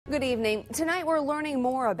Good evening. Tonight we're learning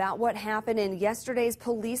more about what happened in yesterday's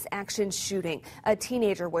police action shooting. A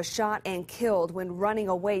teenager was shot and killed when running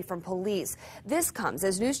away from police. This comes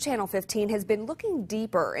as News Channel 15 has been looking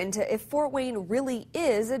deeper into if Fort Wayne really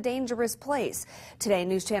is a dangerous place. Today,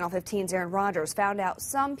 News Channel 15's Erin Rogers found out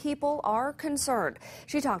some people are concerned.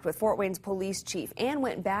 She talked with Fort Wayne's police chief and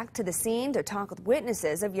went back to the scene to talk with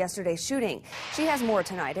witnesses of yesterday's shooting. She has more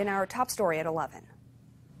tonight in our top story at 11.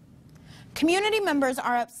 Community members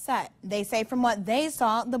are upset. They say from what they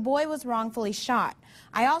saw, the boy was wrongfully shot.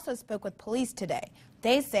 I also spoke with police today.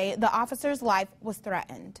 They say the officer's life was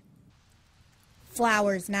threatened.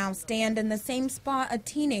 Flowers now stand in the same spot a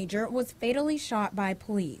teenager was fatally shot by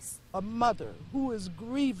police. A mother who is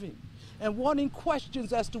grieving and wanting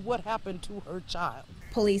questions as to what happened to her child.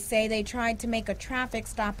 Police say they tried to make a traffic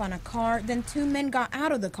stop on a car, then two men got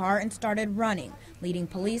out of the car and started running, leading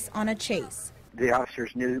police on a chase. The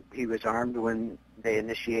officers knew he was armed when they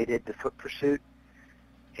initiated the foot pursuit,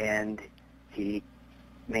 and he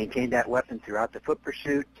maintained that weapon throughout the foot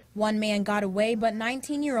pursuit. One man got away, but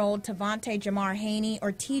 19-year-old Tavante Jamar Haney,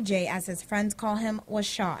 or TJ as his friends call him, was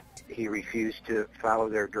shot. He refused to follow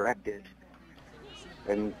their directives,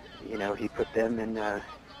 and, he put them in a,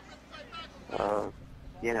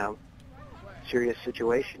 serious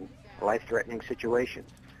situation, a life-threatening situation.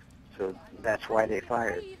 So that's why they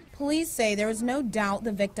fired. Police say there was no doubt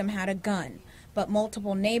the victim had a gun, but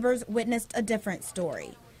multiple neighbors witnessed a different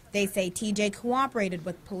story. They say TJ cooperated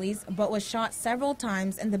with police but was shot several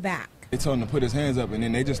times in the back. They told him to put his hands up, and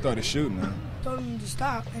then they just started shooting him. Told him to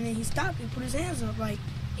stop, and then he stopped and put his hands up like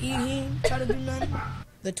he didn't try to do nothing.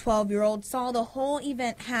 The 12-year-old saw the whole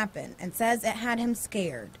event happen and says it had him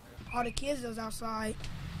scared. All the kids that was outside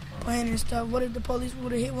playing and stuff, what if the police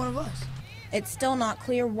would have hit one of us? It's still not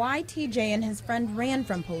clear why TJ and his friend ran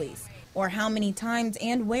from police or how many times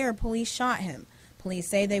and where police shot him. Police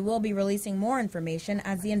say they will be releasing more information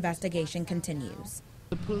as the investigation continues.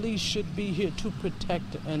 The police should be here to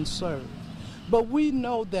protect and serve, but we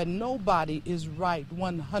know that nobody is right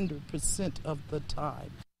 100% of the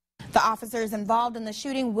time. The officers involved in the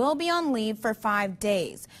shooting will be on leave for 5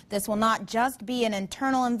 days. This will not just be an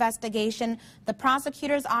internal investigation. The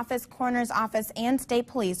prosecutor's office, coroner's office, and state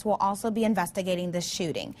police will also be investigating this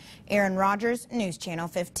shooting. Erin Rogers, News Channel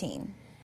 15.